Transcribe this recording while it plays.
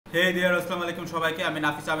হে deer আসসালামু আলাইকুম সবাইকে। আমি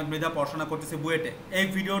নাফিস আহমেদ মৃধা, পড়াশোনা করতেছি বুয়েটে। এই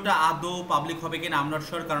ভিডিওটা আদৌ পাবলিক হবে কিনা আই এম নট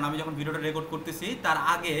শিওর, কারণ আমি যখন ভিডিওটা রেকর্ড করতেছি তার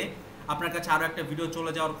আগে আপনার কাছে আরও একটা ভিডিও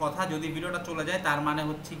চলে যাওয়ার কথা। যদি ভিডিওটা চলে যায় তার মানে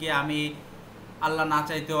হচ্ছে গিয়ে আমি আল্লাহ না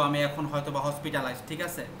চাইতেও আমি এখন হয়তো বা হসপিটালাইজ, ঠিক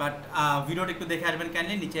আছে। বাট ভিডিওটা একটু দেখে আসবেন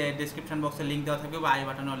কাইন্ডলি, নিচে ডিসক্রিপশন বক্সে লিঙ্ক দেওয়া থাকবে বা আই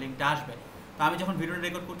বাটনেও লিঙ্কটা আসবে। তো আমি যখন ভিডিওটা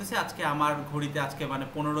রেকর্ড করতেছি আজকে আমার ঘড়িতে আজকে মানে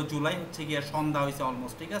 15 জুলাই হচ্ছে গিয়ে সন্ধ্যা হয়েছে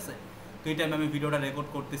অলমোস্ট, ঠিক আছে। তো এই টাইমে আমি ভিডিওটা রেকর্ড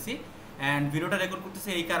করতেছি অ্যান্ড ভিডিওটা রেকর্ড করতেছি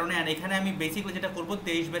এই কারণে। অ্যান্ড এখানে আমি বেসিক্যালি যেটা করবো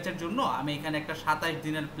 23 ব্যাচের জন্য আমি এখানে একটা 27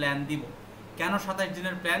 দিনের প্ল্যান দিব। কেন 27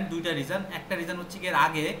 দিনের প্ল্যান? দুইটা রিজন। একটা রিজন হচ্ছে কি, এর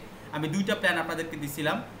আগে আমি দুইটা প্ল্যান আপনাদেরকে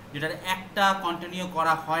দিছিলাম, যেটার একটা কন্টিনিউ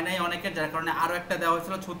করা হয় নাই অনেকের, যার কারণে আরও একটা দেওয়া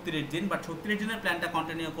হয়েছিল 36 দিন। বাট 36 দিনের প্ল্যানটা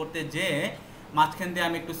কন্টিনিউ করতে যে মাঝখান দিয়ে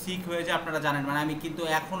আমি একটু সিক হয়ে যায়, আপনারা জানেন। মানে আমি কিন্তু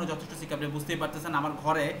এখনও যথেষ্ট সিক, আপনি বুঝতেই পারতেছেন। আমার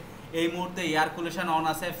ঘরে এই মুহূর্তে এয়ার কুলেশন অন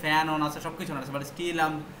আছে, ফ্যান অন আছে, সব কিছু অন আছে, but still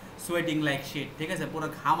um sweating like sheet, ঠিক আছে, পুরো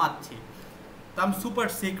ঘামাচ্ছি। তো আমি সুপার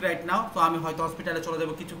সিক রাইট নাও। তো আমি হয়তো হসপিটালে চলে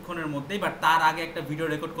যাবো কিছুক্ষণের মধ্যেই, বাট তার আগে একটা ভিডিও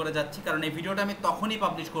রেকর্ড করে যাচ্ছি, কারণ এই ভিডিওটা আমি তখনই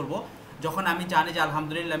পাবলিশ করব যখন আমি জানি যে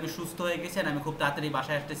আলহামদুলিল্লাহ আমি সুস্থ হয়ে গেছি, আমি খুব তাড়াতাড়ি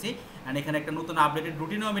বাসায় আসতেছি। অ্যান্ড এখানে একটা নতুন আপডেটেড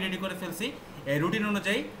রুটিনও আমি রেডি করে ফেলছি। এই রুটিন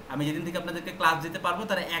অনুযায়ী আমি যেদিন থেকে আপনাদেরকে ক্লাস দিতে পারবো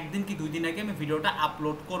তার একদিন কি 2 দিন আগে আমি ভিডিওটা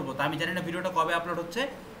আপলোড করব। তো আমি জানি না ভিডিওটা কবে আপলোড হচ্ছে,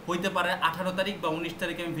 হইতে পারে 18 তারিখ বা 19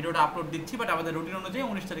 তারিখে আমি ভিডিওটা আপলোড দিচ্ছি, বাট আমাদের রুটিন অনুযায়ী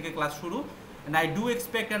 19 তারিখে ক্লাস শুরু। And I do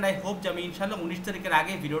expect and I hope যে আমি ইনশাল্লাহ 19 তারিখের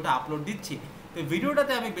আগে ভিডিওটা আপলোড দিচ্ছি। তো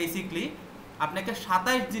ভিডিওটাতে আমি বেসিকলি আপনাকে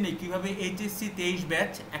 27 দিনে কীভাবে এইচএসসি 23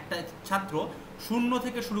 ব্যাচ একটা ছাত্র শূন্য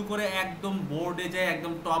থেকে শুরু করে একদম বোর্ডে যায়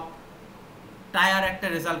একদম টপ টায়ার একটা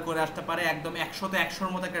রেজাল্ট করে আসতে পারে, একদম 100তে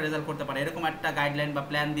 100-র মতো একটা রেজাল্ট করতে পারে, এরকম একটা গাইডলাইন বা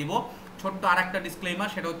প্ল্যান দিব। ছোট্ট আর একটা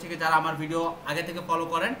ডিসক্লেমার, সেটা হচ্ছে কি, যারা আমার ভিডিও আগে থেকে ফলো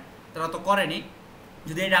করেন তারা তো করেনি।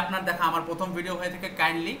 যদি এটা আপনার দেখা আমার প্রথম ভিডিও হয়ে থাকে,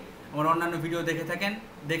 কাইন্ডলি আমার অন্যান্য ভিডিও দেখে থাকেন,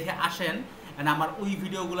 দেখে আসেন। অ্যান্ড আমার ওই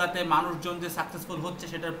ভিডিওগুলোতে মানুষজন যে সাকসেসফুল হচ্ছে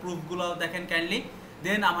সেটার প্রুফগুলো দেখেন কাইন্ডলি,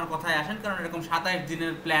 দেন আমার কথায় আসেন। কারণ এরকম 27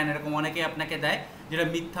 দিনের প্ল্যান এরকম অনেকেই আপনাকে দেয় যেটা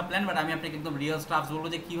মিথ্যা প্ল্যান, বাট আমি আপনাকে একদম রিয়েল স্টাফস বলবো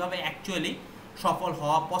যে কীভাবে অ্যাকচুয়ালি সফল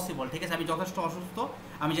হওয়া পসিবল, ঠিক আছে। আমি যথেষ্ট অসুস্থ,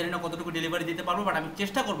 আমি জানি না কতটুকু ডেলিভারি দিতে পারবো, বাট আমি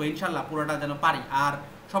চেষ্টা করবো ইনশাল্লাহ পুরোটা যেন পারি। আর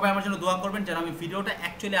সবাই আমার জন্য দোয়া করবেন যেন আমি ভিডিওটা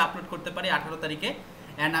অ্যাকচুয়ালি আপলোড করতে পারি 18 তারিখে,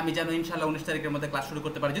 অ্যান্ড আমি যেন ইনশাল্লাহ 19 তারিখের মধ্যে ক্লাস শুরু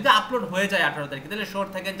করতে পারি। যদি আপলোড হয়ে যায় 18 তারিখে, তাহলে শোর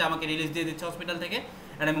থাকেন যে আমাকে রিলিজ দিয়ে দিচ্ছে হসপিটাল থেকে,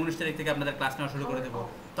 অ্যান্ড আমি 19 তারিখ থেকে আপনাদের ক্লাস নেওয়া শুরু করে দেবো।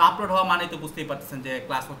 তো আপলোড হওয়া মানেই তো বুঝতেই পারতেছেন যে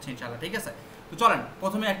ক্লাস হচ্ছে ইনশাল্লাহ, ঠিক আছে। তো চলেন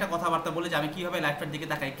প্রথমে একটা কথাবার্তা বলি যে আমি কীভাবে লাইফটার দিকে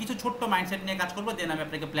তাকাই, কিছু ছোট্ট মাইন্ডসেট নিয়ে কাজ করবো, দেন আমি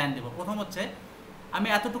আপনাকে প্ল্যান দেবো। প্রথম হচ্ছে, আমি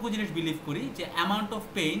এতটুকু জিনিস বিলিভ করি যে অ্যামাউন্ট অফ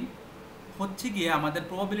পেইন হচ্ছে গিয়ে আমাদের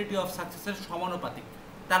প্রবাবিলিটি অফ সাকসেসের সমানুপাতিক।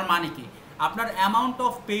 তার মানে কি, আপনার অ্যামাউন্ট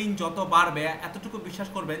অফ পেইন যত বাড়বে, এতটুকু বিশ্বাস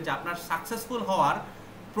করবেন যে আপনার সাকসেসফুল হওয়ার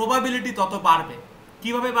প্রবাবিলিটি তত বাড়বে।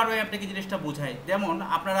 কীভাবে বাড়বে আপনাকে জিনিসটা বোঝাই। যেমন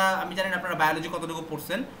আপনারা, আমি জানি না আপনারা বায়োলজি কতটুকু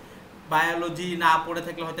পড়ছেন, বায়োলজি না পড়ে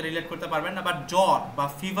থাকলে হয়তো রিলেট করতে পারবেন না, বাট জ্বর বা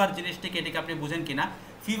ফিভার জিনিসটাকে, এটাকে আপনি বুঝেন কিনা।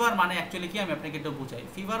 ফিভার মানে অ্যাকচুয়ালি কি, আমি আপনাকে একটু বুঝাই।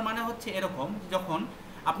 ফিভার মানে হচ্ছে এরকম, যখন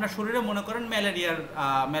আপনার শরীরে মনে করেন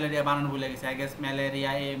ম্যালেরিয়া বানানো ভুলে গেছে, আই গেস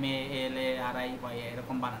ম্যালেরিয়া MALARIY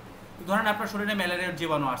এরকম বানান। তো ধরেন আপনার শরীরে ম্যালেরিয়ার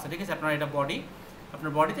জীবাণু আছে, ঠিক আছে, আপনার এটা বডি,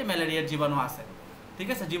 আপনার বডিতে ম্যালেরিয়ার জীবাণু আছে, ঠিক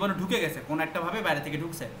আছে, জীবাণু ঢুকে গেছে কোনো একটাভাবে, বাইরে থেকে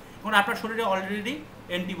ঢুকছে। এখন আপনার শরীরে অলরেডি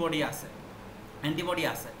অ্যান্টিবডি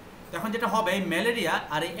আছে। তো এখন যেটা হবে, এই ম্যালেরিয়া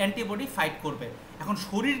আর এই অ্যান্টিবডি ফাইট করবে। এখন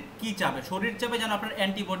শরীর কি চাবে? শরীর চাবে যেন আপনার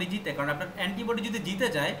অ্যান্টিবডি জিতে, কারণ আপনার অ্যান্টিবডি যদি জিতে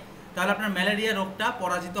যায় তাহলে আপনার ম্যালেরিয়া রোগটা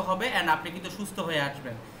পরাজিত হবে অ্যান্ড আপনি কিন্তু সুস্থ হয়ে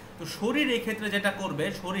আসবেন। তো শরীর এই ক্ষেত্রে যেটা করবে,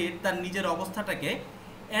 শরীর তার নিজের অবস্থাটাকে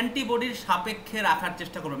অ্যান্টিবডির সাপেক্ষে রাখার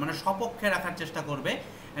চেষ্টা করবে, মানে সপক্ষে রাখার চেষ্টা করবে।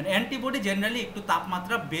 অ্যান্ড অ্যান্টিবডি জেনারেলি একটু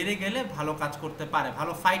তাপমাত্রা বেড়ে গেলে ভালো কাজ করতে পারে,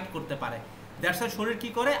 ভালো ফাইট করতে পারে। দ্যাটস ওয়াই শরীর কী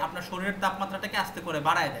করে, আপনার শরীরের তাপমাত্রাটাকে আস্তে করে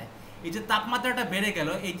বাড়ায় দেয়। এই যে তাপমাত্রাটা বেড়ে গেল,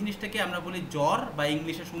 এই জিনিসটাকে আমরা বলি জ্বর, বা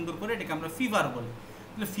ইংলিশে সুন্দর করে এটাকে আমরা ফিভার বলি।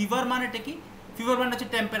 তাহলে ফিভার মানেটা কি? ফিভার মানে হচ্ছে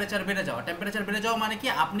টেম্পারেচার বেড়ে যাওয়া। টেম্পারেচার বেড়ে যাওয়া মানে কি,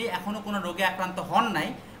 আপনি এখনও কোনো রোগে আক্রান্ত হন নাই,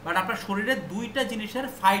 বাট আপনার শরীরে দুইটা জিনিসের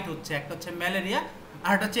ফাইট হচ্ছে, একটা হচ্ছে ম্যালেরিয়া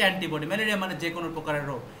আর একটা হচ্ছে অ্যান্টিবডি। ম্যালেরিয়া মানে যে কোনো প্রকারের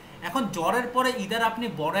রোগ। এখন জ্বরের পরে ইদার আপনি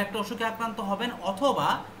বড় একটা অসুখে আক্রান্ত হবেন, অথবা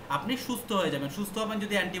আপনি সুস্থ হয়ে যাবেন। সুস্থ হবেন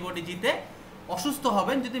যদি অ্যান্টিবডি জিতে, অসুস্থ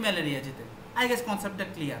হবেন যদি ম্যালেরিয়া জিতে। আই গেস কনসেপ্টটা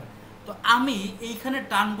ক্লিয়ার। তো আমি এইখানে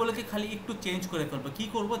টার্মগুলোকে খালি একটু চেঞ্জ করে ফেলবো। কী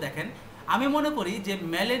করবো দেখেন, আমি মনে করি যে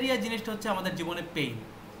ম্যালেরিয়া জিনিসটা হচ্ছে আমাদের জীবনে পেইন,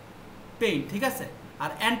 ঠিক আছে,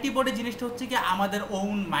 আর অ্যান্টিবডি জিনিসটা হচ্ছে কি আমাদের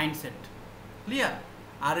ওন মাইন্ডসেট। ক্লিয়ার?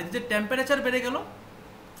 আর এই যে টেম্পারেচার বেড়ে গেল,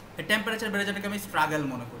 এই টেম্পারেচার বেড়ে যাওয়াটাকে আমি স্ট্রাগল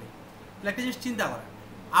মনে করি। তাহলে একটা জিনিস চিন্তা করেন,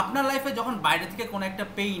 আপনার লাইফে যখন বাইরে থেকে কোনো একটা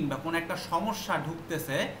পেইন বা কোনো একটা সমস্যা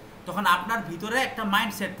ঢুকতেছে, তখন আপনার ভিতরে একটা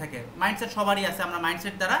মাইন্ডসেট থাকে। মাইন্ডসেট সবারই আছে, আমরা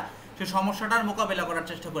মাইন্ডসেট দ্বারা সেই সমস্যাটার মোকাবেলা করার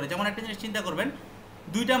চেষ্টা করি। যেমন একটা জিনিস চিন্তা করবেন,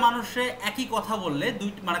 দুইটা মানুষে একই কথা বললে,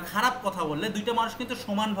 মানে খারাপ কথা বললে, দুইটা মানুষ কিন্তু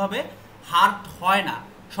সমানভাবে হার্ট হয় না।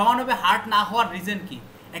 সমানভাবে হার্ট না হওয়ার রিজন কি?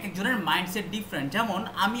 এক একজনের মাইন্ডসেট ডিফারেন্ট। যেমন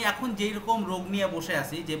আমি এখন যেই রকম রোগ নিয়ে বসে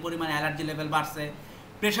আছি, যে পরিমাণে অ্যালার্জি লেভেল বাড়ছে,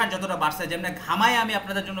 প্রেশার যতটা বাড়ছে, যেমন ঘামায় আমি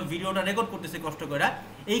আপনাদের জন্য ভিডিওটা রেকর্ড করতেছি কষ্ট করে,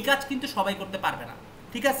 এই কাজ কিন্তু সবাই করতে পারবে না,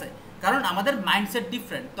 ঠিক আছে? কারণ আমাদের মাইন্ডসেট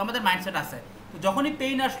ডিফারেন্ট, তো আমাদের মাইন্ডসেট আছে। তো যখনই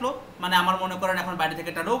পেইন আসলো, মানে আমার মনে করেন এখন বাইরে থেকে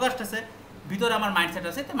একটা রোগ আসতেছে, ভিতরে আমার মাইন্ডসেট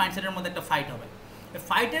আছে, তো মাইন্ডসেটের মধ্যে একটা ফাইট হবে।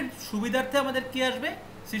 ফাইটের সুবিধার্থে আমাদের কি আসবে?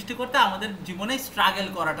 সৃষ্টিকর্তা আমাদের জীবনে স্ট্রাগল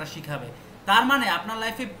করাটা শিখাবে। তার মানে আপনার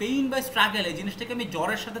লাইফে পেইন বা স্ট্রাগল, এই জিনিসটাকে আমি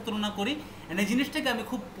জ্বরের সাথে তুলনা করি, এই জিনিসটাকে আমি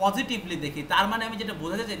খুব পজিটিভলি দেখি। তার মানে আমি যেটা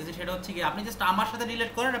বোঝাতে চাইতেছি সেটা হচ্ছে কি, আপনি জাস্ট আমার সাথে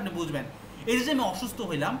রিলেট করেন, আপনি বুঝবেন। এই যে আমি অসুস্থ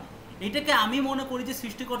হইলাম, এটাকে আমি মনে করি যে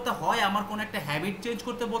সৃষ্টিকর্তা হয় আমার কোনো একটা হ্যাবিট চেঞ্জ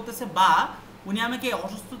করতে বলতেছে, বা উনি আমাকে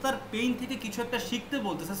অসুস্থতার পেইন থেকে কিছু একটা শিখতে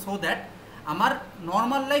বলতেছে, সো দ্যাট আমার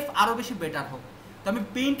নর্মাল লাইফ আরও বেশি বেটার হোক। তো আমি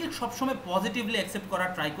পেইনকে সবসময় পজিটিভলি অ্যাকসেপ্ট করার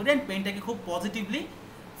ট্রাই করি, অ্যান্ড পেইনটাকে খুব পজিটিভলি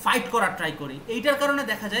ফাইট করার ট্রাই করি। এইটার কারণে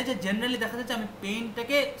দেখা যায় যে জেনারেলি দেখা যায় যে আমি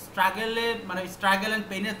পেইনটাকে স্ট্রাগল অ্যান্ড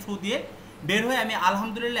পেইনের থ্রু দিয়ে বের হয়ে আমি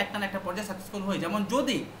আলহামদুলিল্লাহ একটা না একটা পর্যায়ে সাকসেসফুল হই। যেমন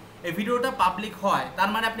যদি এই ভিডিওটা পাবলিক হয়, তার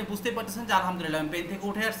মানে আপনি বুঝতেই পারতেছেন যে আলহামদুলিল্লাহ আমি পেইন থেকে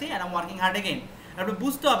উঠে আসছি, and I am working hard again. আপনি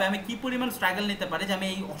বুঝতে হবে আমি কী পরিমাণ স্ট্রাগল নিতে পারি, যে আমি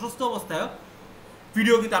এই অসুস্থ অবস্থায়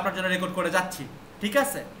ভিডিও কিন্তু আপনার জন্য রেকর্ড করে যাচ্ছি, ঠিক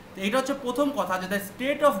আছে? তো এইটা হচ্ছে প্রথম কথা, যে the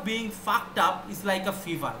state of being fucked up is like a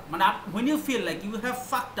fever. মানে when you feel like you have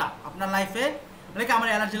fucked up আপনার লাইফে, মানে কি আমার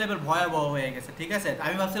অ্যালার্জি লেভেল ভয়াবহ হয়ে গেছে, ঠিক আছে?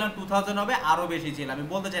 আমি ভাবছিলাম 2000 হবে, আরও বেশি ছিল, আমি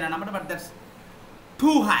বলতে চাই না নাম্বারটা, বাট দ্যাটস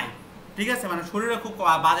টু হাই, ঠিক আছে? মানে শরীরে খুব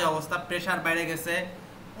বাজে অবস্থা, প্রেশার বেড়ে গেছে,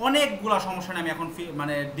 অনেকগুলো সমস্যা নিয়ে আমি এখন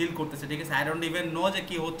মানে ডিল করতেছি, ঠিক আছে? আই ডোন্ট ইভেন নো যে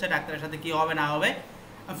কী হচ্ছে, ডাক্তারের সাথে কী হবে না হবে,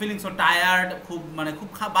 আই ফিলিং সো টায়ার্ড, খুব মানে খুব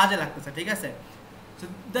বাজে লাগতেছে, ঠিক আছে? So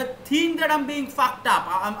the thing that I'm being fucked up,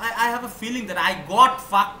 I have a feeling that I got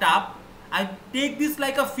fucked up. I take this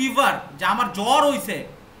like a fever. যে আমার জ্বর হইছে,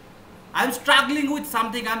 I'm struggling with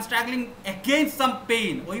something, I'm struggling against some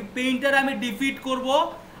pain. ওই পেইনটার আমি defeat করব,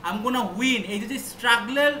 I'm gonna win. এই যে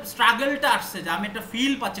স্ট্রাগলটা আসছে, যে আমি একটা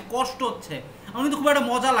ফিল পাচ্ছি, কষ্ট হচ্ছে, আমার কিন্তু খুব একটা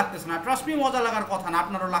মজা লাগতেছে না। ট্রাস্ট মি, মজা লাগার কথা না,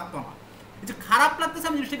 আপনারও লাগতো না। এই যে খারাপ লাগতেছে,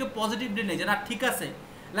 আমি জিনিসটাকে পজিটিভলি নেই, যে না ঠিক আছে,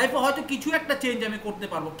 লাইফে হয়তো কিছু একটা চেঞ্জ আমি করতে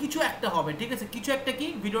পারবো, কিছু একটা হবে, ঠিক আছে? কিছু একটা কি,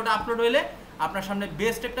 ভিডিওটা আপলোড হইলে আপনার সামনে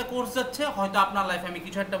বেস্ট একটা কোর্স যাচ্ছে, হয়তো আপনার লাইফে আমি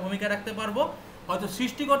কিছু একটা ভূমিকা রাখতে পারবো, হয়তো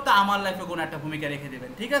সৃষ্টিকর্তা আমার লাইফে কোনো একটা ভূমিকা রেখে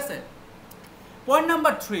দেবেন, ঠিক আছে? Point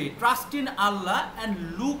number 3, trust in Allah and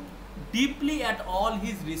look deeply at all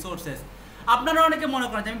his resources. আপনারা অনেকে মনে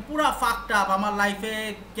করেন যে আমি পুরো ফাকড আপ, আমার লাইফে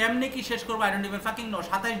কেমনে কি শেষ করবো, I don't even fucking no.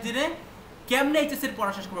 27 দিনে কেমনে এইচএসসির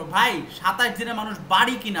পড়া শেষ করবো? ভাই 27 দিনে মানুষ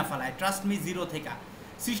বাড়ি কিনা ফেলায়, ট্রাস্ট মি, জিরো থেকে।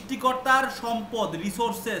 সৃষ্টিকর্তার সম্পদ,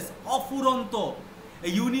 রিসোর্সেস অফুরন্ত।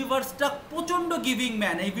 এই ইউনিভার্সটা প্রচণ্ড গিভিং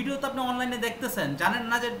ম্যান। এই ভিডিও তো আপনি অনলাইনে দেখতেছেন, জানেন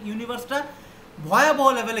না যে ইউনিভার্সটা ভয়াবহ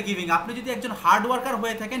লেভেলে গিভিং। আপনি যদি একজন হার্ড ওয়ার্কার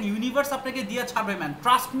হয়ে থাকেন, ইউনিভার্স আপনাকে দিয়ে ছাড়বে man,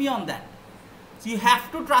 trust me on that. You have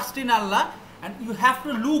to trust in Allah and you have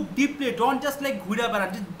to look deeply, don't just like ঘুরে বেড়ান,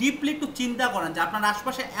 যে ডিপলি একটু চিন্তা করেন যে আপনার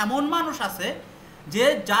আশপাশে এমন মানুষ আছে যে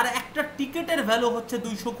যার একটা টিকিটের ভ্যালু হচ্ছে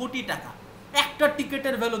 200 কোটি টাকা, একটা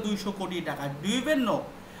টিকিটের ভ্যালু 200 কোটি টাকা। Do you even know?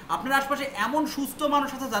 আপনার আশপাশে এমন সুস্থ মানুষ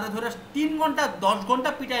আছে যারা ধরে 3 ঘন্টা 10 ঘন্টা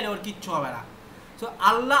পিটাইলে ওর কিচ্ছু হবে না। সো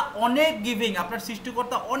আল্লাহ অনেক গিভিং, আপনার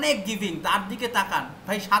সৃষ্টিকর্তা অনেক গিভিং, তার দিকে তাকান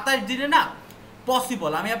ভাই। 27 দিনে না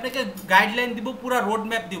পসিবল, আমি আপনাকে গাইডলাইন দিব, পুরো রোড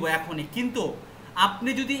ম্যাপ দিব এখনই, কিন্তু আপনি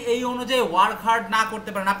যদি এই অনুযায়ী ওয়ার্ক হার্ড না করতে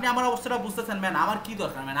পারেন, আপনি আমার অবস্থাটা বুঝতেছেন ম্যান, আমার কি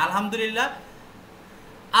দরকার ম্যান? আলহামদুলিল্লাহ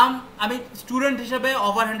আমি স্টুডেন্ট হিসেবে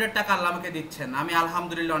ওভার 100 টাকা আল্লাহ আমাকে দিচ্ছেন, আমি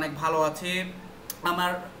আলহামদুলিল্লাহ অনেক ভালো আছি।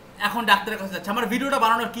 আমার এখন ডাক্তারের কাছে যাচ্ছে, আমার ভিডিওটা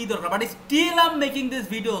বানানোর কি দরকার, but still I am making this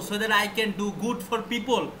video so that I can do good for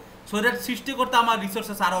people, so that সৃষ্টিকর্তা আমার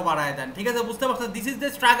রিসোর্সেস আরও বাড়ায় দেন, ঠিক আছে? বুঝতে পারছেন? This is the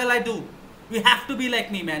struggle I do. You have to be like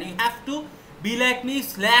me man, you have to be like me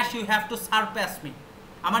slash you have to সারপ্যাস me.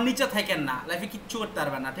 আমার নিচে থাকেন না, লাইফে কিচ্ছু করতে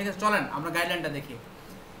পারবেন না, ঠিক আছে? চলেন আমরা গাইডলাইনটা দেখি।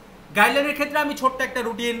 গাইডলাইনের ক্ষেত্রে আমি ছোট্ট একটা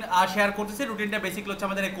রুটিন শেয়ার করতেছি। রুটিনটা বেসিক্যালি হচ্ছে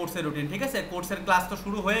আমাদের এই কোর্সের রুটিন, ঠিক আছে? কোর্সের ক্লাস তো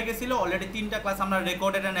শুরু হয়ে গেছিলো অলরেডি, 3টা ক্লাস আমরা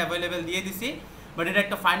রেকর্ডেড অ্যান্ড অ্যাভেলেবেল দিয়ে দিছি, বাট এটা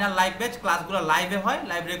একটা ফাইনাল লাইভ ব্যাচ, ক্লাসগুলো লাইভে হয়,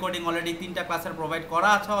 লাইভ রেকর্ডিং অলরেডি 3টা ক্লাসের প্রোভাইড করা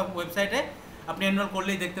আছে ওয়েবসাইটে, আপনি এনরোল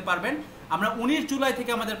করলেই দেখতে পারবেন। আমরা 19 জুলাই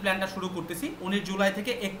থেকে আমাদের প্ল্যানটা শুরু করতেছি। 19 জুলাই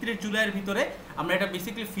থেকে 31 জুলাইয়ের ভিতরে আমরা, এটা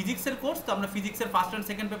বেসিক্যালি ফিজিক্সের কোর্স, তো আমরা ফিজিক্সের ফার্স্ট অ্যান্ড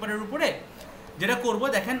সেকেন্ড পেপারের উপরে যেটা করবো,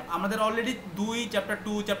 দেখেন আমাদের অলরেডি 2, চ্যাপ্টার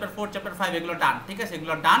 2, চ্যাপ্টার 4, চ্যাপ্টার 5 এগুলো ডান, ঠিক আছে?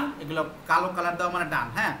 এগুলো ডান, এগুলো কালো কালার দেওয়া মানে ডান,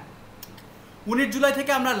 হ্যাঁ। 19 জুলাই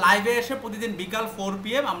থেকে আমরা লাইভে এসে প্রতিদিন বিকাল 4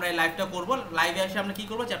 PM আমরা এই লাইভটা করবো। লাইভে এসে আমরা কী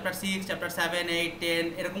করবো, চ্যাপ্টার 6, চ্যাপ্টার 7, 8, 10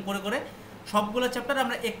 এরকম করে করে সবগুলো চ্যাপ্টার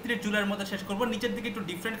আমরা 31 জুলাইয়ের মধ্যে শেষ করবো। নিচের দিকে একটু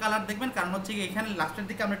ডিফারেন্ট কালার দেখবেন, কারণ হচ্ছে কি এখানে লাস্টের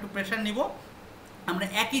দিকে আমরা একটু প্রেশার নিব। আমরা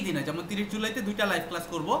একই দিনে, যেমন 30 জুলাইতে 2টা লাইভ ক্লাস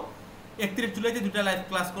করবো, 31 জুলাইতে 2টা লাইভ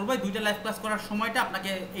ক্লাস করবো। এই 2টা লাইভ ক্লাস করার সময়টা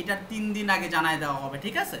আপনাকে এটার 3 দিন আগে জানায় দেওয়া হবে,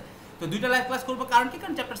 ঠিক আছে? তো 2টা লাইভ ক্লাস করবো, কারণ কি,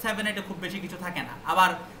 কারণ চ্যাপ্টার 7 8 খুব বেশি কিছু থাকে না, আবার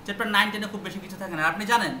চ্যাপ্টার 9 10 খুব বেশি কিছু থাকে না। আপনি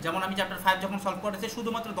জানেন যেমন আমি চ্যাপ্টার 5 যখন সলভ করেছি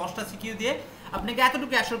শুধুমাত্র 10টা সিকিউ দিয়ে আপনাকে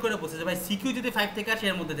এতটুকু অ্যাশোর করে বলছে যে ভাই সিকিউ যদি 5 থেকে আসে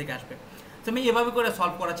এর মধ্যে থেকে আসবে। তো আমি এভাবে করে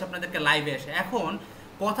সলভ করাচ্ছি আপনাদেরকে লাইভে এসে। এখন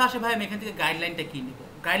কথা আসে ভাই আমি এখান থেকে গাইডলাইনটা কী নিব।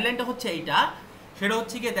 গাইডলাইনটা হচ্ছে এইটা, সেটা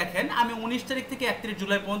হচ্ছে গিয়ে দেখেন আমি 19 তারিখ থেকে 31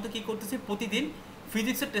 জুলাই পর্যন্ত কী করতেছি, প্রতিদিন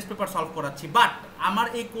ফিজিক্সের টেস্ট পেপার সলভ করাচ্ছি। বাট আমার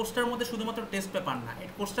এই কোর্সটার মধ্যে শুধুমাত্র টেস্ট পেপার না, এই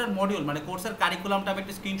কোর্সটার মডিউল মানে কোর্সের কারিকুলামটা আমি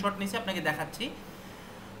একটা স্ক্রিনশট নিয়েছি আপনাকে দেখাচ্ছি।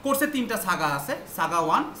 কোর্সে 3টা সাগা আছে, সাগা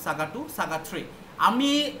 1, সাগা 2, সাগা 3। আমি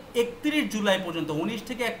 31 জুলাই পর্যন্ত 19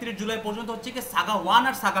 থেকে 31 জুলাই পর্যন্ত হচ্ছে কি সাগা 1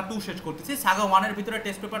 আর সাগা 2 শেষ করতেছি। সাগা 1 এর ভিতরে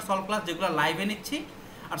টেস্ট পেপার সলভ ক্লাস যেগুলো লাইভে নিচ্ছি,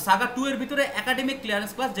 আর সাগা 2 এর ভিতরে একাডেমিক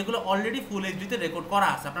ক্লিয়ারেন্স ক্লাস যেগুলো অলরেডি ফুল এইচডিতে রেকর্ড করা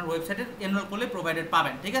আছে, আপনার ওয়েবসাইটে এনরোল করলে প্রোভাইডেড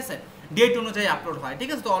পাবেন, ঠিক আছে, ডেট অনুযায়ী আপলোড হয়, ঠিক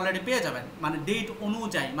আছে, তো অলরেডি পেয়ে যাবেন, মানে ডেট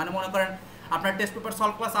অনুযায়ী, মানে মনে করেন আপনার টেস্ট পেপার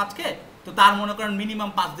সলভ ক্লাস আজকে, তো তার মনে করেন মিনিমাম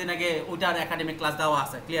 5 দিন আগে ওইটার একাডেমিক ক্লাস দেওয়া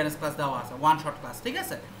আছে, ক্লিয়ারেন্স ক্লাস দেওয়া আছে, ওয়ান শট ক্লাস, ঠিক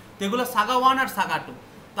আছে। তো এগুলো সাগা 1 আর সাগা 2।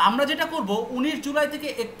 তো আমরা যেটা করব 19 জুলাই থেকে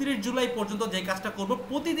 31 জুলাই পর্যন্ত যে কাজটা করব,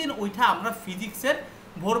 প্রতিদিন ওইটা আমরা ফিজিক্সের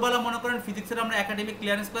ভোরবেলা মনে করেন ফিজিক্সের আমরা একাডেমিক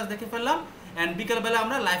ক্লিয়ারেন্স ক্লাস দেখে ফেললাম, অ্যান্ড বিকেলবেলা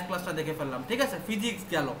আমরা লাইভ ক্লাসটা দেখে ফেললাম, ঠিক আছে, ফিজিক্স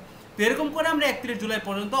গেল। তো এরকম করে আমরা 31 জুলাই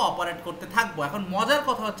পর্যন্ত অপারেট করতে থাকবো। এখন মজার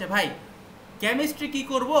কথা হচ্ছে ভাই কেমিস্ট্রি কি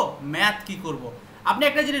করব, ম্যাথ কি করব। আপনি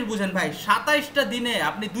একটা জিনিস বুঝেন ভাই, 27টা দিনে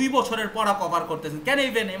আপনি 2 বছরের পড়া কভার করতেছেন, ক্যান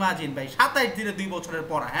ইভেন ইমাজিন ভাই 27 দিনে 2 বছরের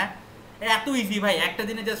পড়া, হ্যাঁ এত ইজি ভাই। একটা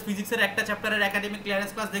দিনে জাস্ট ফিজিক্সের একটা চ্যাপ্টারের একাডেমিক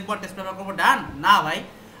ক্লিয়ারেন্স ক্লাস দেখবো আর টেস্ট পেপার করবো, ডান না ভাই।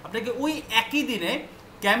 আপনাকে ওই একই দিনে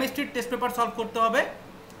কেমিস্ট্রির টেস্ট পেপার সলভ করতে হবে,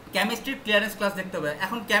 কেমিস্ট্রির ক্লিয়ারেন্স ক্লাস দেখতে হবে।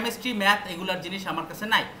 এখন কেমিস্ট্রি ম্যাথ এগুলার জিনিস আমার কাছে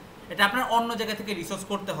নাই, এটা আপনার অন্য জায়গা থেকে রিসোর্স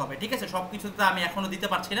করতে হবে, ঠিক আছে। সব কিছু তো আমি এখনও দিতে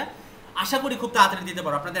পারছি না, আশা করি খুব তাড়াতাড়ি দিতে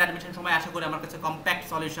পারবো আপনাদের অ্যাডমিশন সময়, আশা করি আমার কাছে কম্প্যাক্ট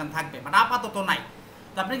সলিউশন থাকবে, বাট আপাতত নাই।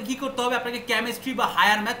 তো আপনাকে কী করতে হবে, আপনাকে কেমিস্ট্রি বা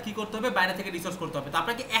হায়ার ম্যাথ কী করতে হবে, বাইরে থেকে রিসোর্স করতে হবে। তো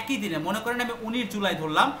আপনাকে একই দিনে মনে করেন আমি 19 জুলাই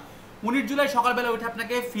ধরলাম, 19 জুলাই সকালবেলা উঠে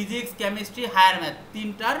আপনাকে ফিজিক্স, কেমিস্ট্রি, হায়ার ম্যাথ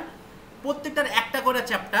 3টার প্রত্যেকটার একটা করে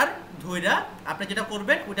চ্যাপ্টার ধইরা আপনি যেটা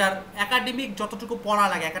করবেন ওইটার একাডেমিক যতটুকু পড়া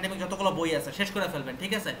লাগে, একাডেমিক যতগুলো বই আছে শেষ করে ফেলবেন,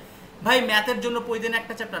 ঠিক আছে। ভাই ম্যাথের জন্য প্রতিদিন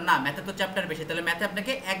একটা চ্যাপ্টার না, ম্যাথে তো চ্যাপ্টার বেশি, তাহলে ম্যাথে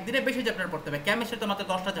আপনাকে একদিনে বেশি চ্যাপ্টার পড়তে হবে। কেমিস্ট্রি তো মাত্র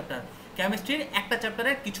 10টা চ্যাপ্টার, কেমিস্ট্রির একটা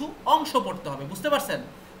চ্যাপ্টারের কিছু অংশ পড়তে হবে, বুঝতে পারছেন।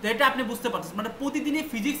 তো এটা আপনি বুঝতে পারছেন, মানে প্রতিদিনই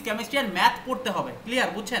ফিজিক্স, কেমিস্ট্রি আর ম্যাথ পড়তে হবে,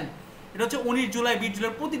 ক্লিয়ার, বুঝছেন। এটা হচ্ছে 19 জুলাই 20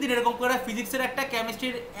 জুলাই প্রতিদিন এরকম করে ফিজিক্সের একটা,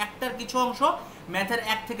 কেমিস্ট্রির একটার কিছু অংশ, ম্যাথের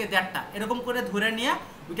 1 থেকে 1.5টা এরকম করে ধরে নিয়ে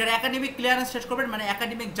ওইটার একাডেমিক ক্লিয়ারেন্স শেষ করবেন, মানে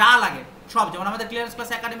একাডেমিক যা লাগে সব, যেমন আমাদের ক্লিয়ারেন্স ক্লাস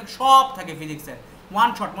একাডেমিক সব থাকে ফিজিক্সের ওয়ান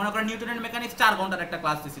শট, মনে করেন নিউটনের মেকানিক্স 4 ঘন্টার একটা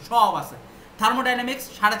ক্লাস দিচ্ছি, সব আছে, থার্মোডাইনামিক্স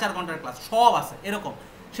 4.5 ঘন্টার ক্লাস সব আছে, এরকম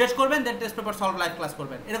শেষ করবেন, দেন test paper solve live class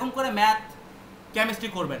করবেন, এরকম করে ম্যাথ কেমিস্ট্রি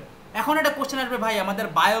করবেন। এখন একটা কোশ্চেন আসবে ভাই, আমাদের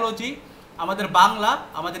বায়োলজি, আমাদের বাংলা,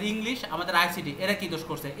 আমাদের ইংলিশ, আমাদের আইসিটি এরা কি দোষ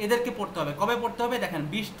করছে, এদেরকে পড়তে হবে। কবে পড়তে হবে দেখেন,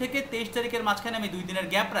 20 থেকে 23 তারিখের মাঝখানে আমি 2 দিনের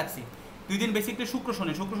গ্যাপ রাখছি, 2 দিন বেসিকলি শুক্র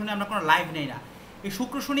শনি আমরা কোনো লাইভ নেই না, এই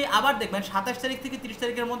শুক্র শনি আবার দেখবেন 27 তারিখ থেকে 30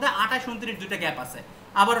 তারিখের মধ্যে 28 29 দুইটা গ্যাপ আছে,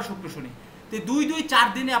 আবারও শুক্র শনি। তো 2-2-4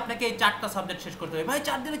 দিনে আপনাকে এই 4টা সাবজেক্ট শেষ করতে হবে। ভাই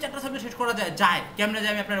 4 দিনে 4টা সাবজেক্ট শেষ করা যায়, যায় কেমনে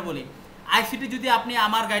যায় আমি আপনারা বলি। আইসিটি যদি আপনি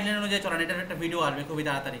আমার গাইডলাইন অনুযায়ী চলেন, এটার একটা ভিডিও আসবে খুবই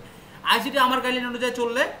তাড়াতাড়ি, আইসিটি আমার গাইডলাইন অনুযায়ী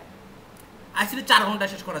চললে আইসিটি 4 ঘন্টা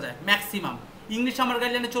শেষ করা যায় ম্যাক্সিমাম। ইংলিশ আমার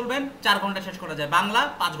গাইডলাইনে চলবেন 4 ঘন্টা শেষ করা যায়, বাংলা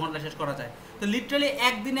 5 ঘন্টা শেষ করা যায়। তো লিটারালি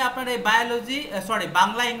একদিনে আপনার এই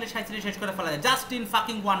বাংলা ইংলিশ আইসিটি শেষ করে ফেলা যায়, just in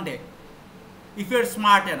fucking 1 day if you R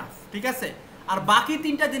smart enough, ঠিক আছে। আর বাকি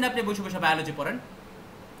 3টা দিন আপনি বসে বসে বায়োলজি পড়েন,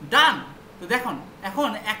 ডান। তো দেখুন এখন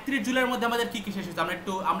 31 জুলাইয়ের মধ্যে আমাদের কি কি শেষ হয়েছে,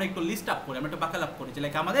 আমরা একটু লিস্ট আপ করি, আমরা একটু বাকাল আপ করি, যে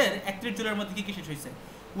লাইক আমাদের 31 জুলাইয়ের মধ্যে কি কি শেষ হয়েছে।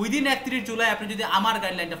 উইদিন 31 জুলাই আপনি যদি আমার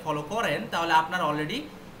গাইডলাইনটা ফলো করেন তাহলে আপনার অলরেডি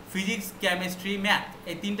ফিজিক্স, কেমিস্ট্রি, ম্যাথ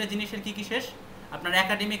এই 3টা জিনিসের কি কি শেষ, আপনার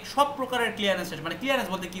একাডেমিক সব প্রকারের ক্লিয়ারেন্স শেষ। মানে ক্লিয়ারেন্স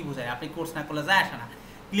বলতে কি বোঝায়, আপনি কোর্স না করলে যায় আসে না,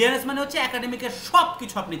 ক্লিয়ারেন্স মানে হচ্ছে একাডেমিকের সব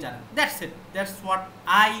কিছু আপনি জানেন, that's it, that's what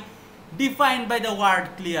I defined by the word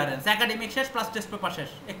clearance. Academic শেষ প্লাস টেস্ট পেপার শেষ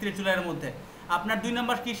 31 জুলাইয়ের মধ্যে। আপনার 2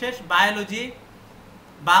 নম্বর কি শেষ, biology,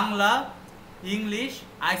 Bangla, English,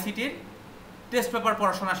 আইসিটির test paper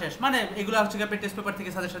পড়াশোনা শেষ, মানে এগুলো হচ্ছে আপনি টেস্ট পেপার থেকে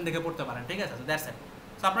সাজেশন দেখে পড়তে পারেন, ঠিক আছে, দ্যাটস ইট।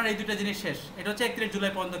 তো আপনার এই 2টা জিনিস শেষ, এটা হচ্ছে 31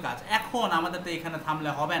 জুলাই পর্যন্ত কাজ। এখন আমাদের তো এখানে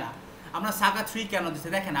থামলে হবে না, আমরা সাগা 3 কেন দিচ্ছি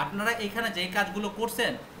দেখেন, আপনারা এখানে যেই কাজগুলো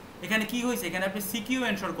করছেন এখানে কি হয়েছে, এখানে আপনি সিকিউ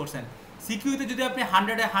এনশোর করছেন, সিকিউতে যদি আপনি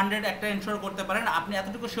 100-এ 100 একটা এনশোর করতে পারেন, আপনি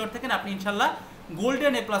এতটুকু শিওর থাকেন আপনি ইনশাল্লাহ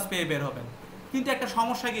গোল্ডেন A+ পেয়ে বের হবেন। কিন্তু একটা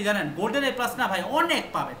সমস্যা কি জানেন, গোল্ডেন A+ না ভাই, অনেক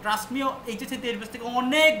পাবে, ট্রাস্ট মি, HSC টেস্ট থেকে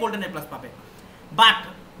অনেক গোল্ডেন A+ পাবে, বাট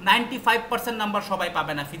 95% নাম্বার সবাই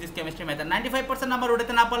পাবে না ফিজিক্স, কেমিস্ট্রি, ম্যাথ। 95% নাম্বার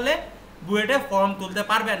ওটাতে না পারলে বুয়েটে ফর্ম তুলতে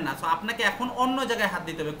পারবেন না। সো আপনাকে এখন অন্য জায়গায় হাত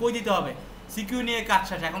দিতে হবে। কই দিতে হবে, সিকিউ নিয়ে কাজ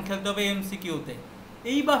শেষ, এখন খেলতে হবে MCQতে।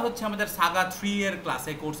 এইবার হচ্ছে আমাদের সাগা 3 এর ক্লাস,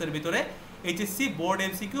 এই কোর্সের ভিতরে HSC board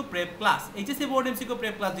MCQ prep class. HSC board MCQ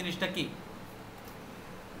prep class জিনিসটা কি?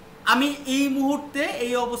 আমি এই মুহূর্তে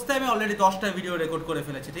এই অবস্থায় আমি অলরেডি 10টা ভিডিও রেকর্ড করে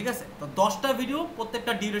ফেলেছি, ঠিক আছে? তো 10টা ভিডিও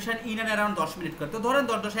প্রত্যেকটা duration in and around 10 minute করে, তো ধরেন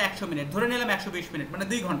 10 100 মিনিট, ধরে নিলাম 120 মিনিট, মানে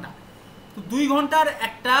 2 ঘন্টা। তো 2 ঘন্টার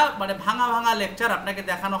একটা মানে ভাঙা ভাঙা লেকচার আপনাকে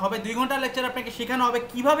দেখানো হবে, 2 ঘন্টার লেকচার আপনাকে শেখানো হবে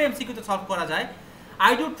কীভাবে এমসিকিউতে সলভ করা যায়।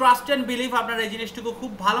 I do trust and believe আপনারা এই জিনিসটুকু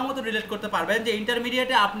খুব ভালো মতো রিলেট করতে পারবেন যে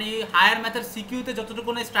ইন্টারমিডিয়েটে আপনি হায়ার ম্যাথের সিকিউতে যতটুকু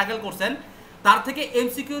স্ট্রাগল করছেন তার থেকে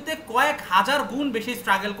এমসিকিউতে কয়েক হাজার গুণ বেশি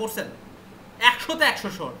স্ট্রাগল করছেন, 100তে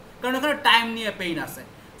 100 কারণ এখানে টাইম নিয়ে পেইন আছে।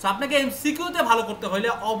 সো আপনাকে এমসিকিউতে ভালো করতে হলে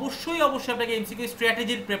অবশ্যই আপনাকে এমসিকিউ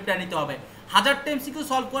স্ট্র্যাটেজির প্রেপটা নিতে হবে। 1000টা এমসিকিউ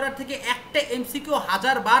সলভ করার থেকে একটা এমসিকিউ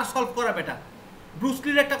 1000 বার সলভ করা বেটার।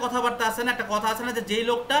 ব্রুসলির একটা কথাবার্তা আছে না, একটা কথা আছে না যে যেই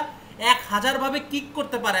লোকটা 1000 ভাবে কিক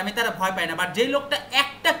করতে পারে আমি তারা ভয় পাই না, বাট যেই লোকটা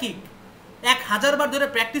একটা কিক 1000 বার ধরে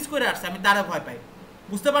প্র্যাকটিস করে আসছে আমি তারা ভয় পাই।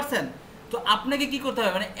 বুঝতে পারছেন? তো আপনাকে কি করতে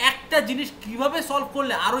হবে, মানে একটা জিনিস কিভাবে সলভ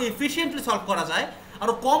করলে আরো এফিশিয়েন্টলি সলভ করা যায়,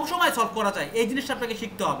 আরো কম সময় সলভ করা যায়, এই জিনিসটা আপনাকে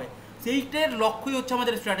শিখতে হবে। সেইটার লক্ষ্যই হচ্ছে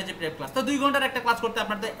আমাদের স্ট্র্যাটেজি প্রেপ ক্লাস। তো 2 ঘন্টার একটা ক্লাস করতে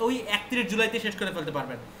আপনার ওই 31 জুলাইতে শেষ করে ফেলতে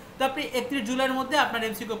পারবেন। তো আপনি 31 জুলাইয়ের মধ্যে আপনার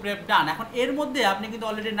এমসিকিউ প্রেপ ডান। এখন এর মধ্যে আপনি কিন্তু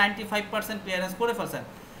অলরেডি 95% ক্লিয়ারেন্স করে ফেলছেন।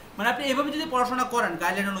 মানে আপনি এভাবে যদি পড়াশোনা করেন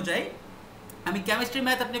গাইডলাইন অনুযায়ী, আমি কেমিস্ট্রি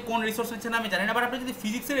ম্যাথ আপনি কোন রিসোর্স নিচ্ছেন আমি জানি না, বাট আপনি যদি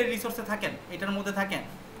ফিজিক্সের এই রিসোর্সে থাকেন, এটার মধ্যে থাকেন,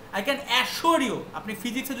 আই ক্যান অ্যাশোর ইউ আপনি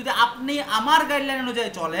ফিজিক্সে যদি আপনি আমার গাইডলাইন অনুযায়ী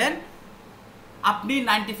চলেন আপনি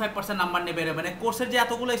 95% নাম্বার নিয়ে বেরোবেন। কোর্সের যে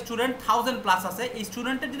এতগুলো স্টুডেন্ট 1000+ আছে, এই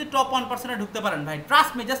স্টুডেন্টের যদি টপ 1%-এ ঢুকতে পারেন ভাই,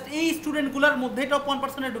 ট্রাস্ট মি, জাস্ট এই স্টুডেন্টগুলোর মধ্যেই টপ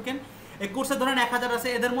 1%-এ ঢুকেন। এই কোর্সে ধরেন 1000 আছে,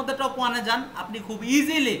 এদের মধ্যে টপ 1-এ যান, আপনি খুব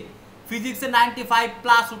ইজিলি ফিজিক্সে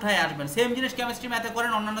 95+ উঠায় আসবেন। সেম জিনিস কেমিস্ট্রি ম্যাথে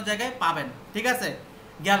করেন, অন্যান্য জায়গায় পাবেন, ঠিক আছে?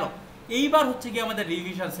 গেল। এইবার হচ্ছে কি আমাদের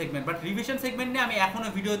revision segment, but revision segment নিয়ে আমি এখনো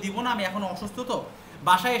ভিডিও দিব না, আমি এখনো অসুস্থ, তো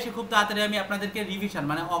বাসায় এসে খুব তাড়াতাড়ি আমি আপনাদেরকে রিভিশন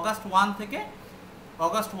মানে অগাস্ট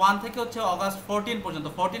 1 থেকে হচ্ছে অগাস্ট 14 পর্যন্ত।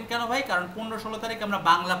 14 কেন ভাই? কারণ 15-16 তারিখে আমরা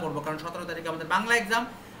বাংলা পড়বো, কারণ 17 তারিখে আমাদের Bangla exam,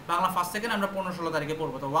 Bangla first second আমরা 15-16 তারিখে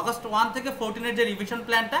পড়বো। তো অগাস্ট 1 থেকে 14-এর যে রিভিশন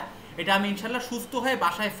প্ল্যানটা, এটা আমি ইনশাল্লাহ সুস্থ হয়ে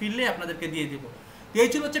বাসায় ফিরলে আপনাদেরকে দিয়ে দেবো। এই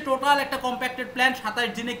ছিল হচ্ছে টোটাল একটা কম্প্যাক্টেড প্ল্যান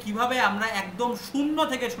 27 দিনে কিভাবে আমরা একদম শূন্য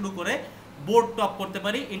থেকে শুরু করে বোর্ড টপ করতে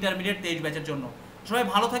পারি ইন্টারমিডিয়েট 23 ব্যাচের জন্য। সবাই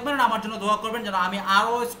ভালো থাকবেন আর আমার জন্য দোয়া করবেন যেন আমি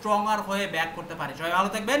আরও স্ট্রঙ্গার হয়ে ব্যাক করতে পারি। সবাই ভালো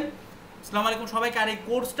থাকবেন, আসসালামু আলাইকুম সবাইকে। আর এই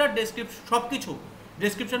কোর্সটার সব কিছু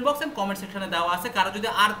ডেসক্রিপশন বক্স এন্ড কমেন্ট সেকশনে দেওয়া আছে। কারো যদি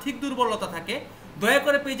আর্থিক দুর্বলতা থাকে দয়া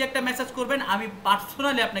করে পেজে একটা মেসেজ করবেন, আমি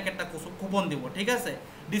পার্সোনালি আপনাকে একটা কুপন দিব, ঠিক আছে?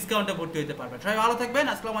 ডিসকাউন্টে ভর্তি হতে পারবেন। সবাই ভালো থাকবেন,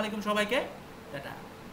 আসসালামু আলাইকুম সবাইকে, টাটা।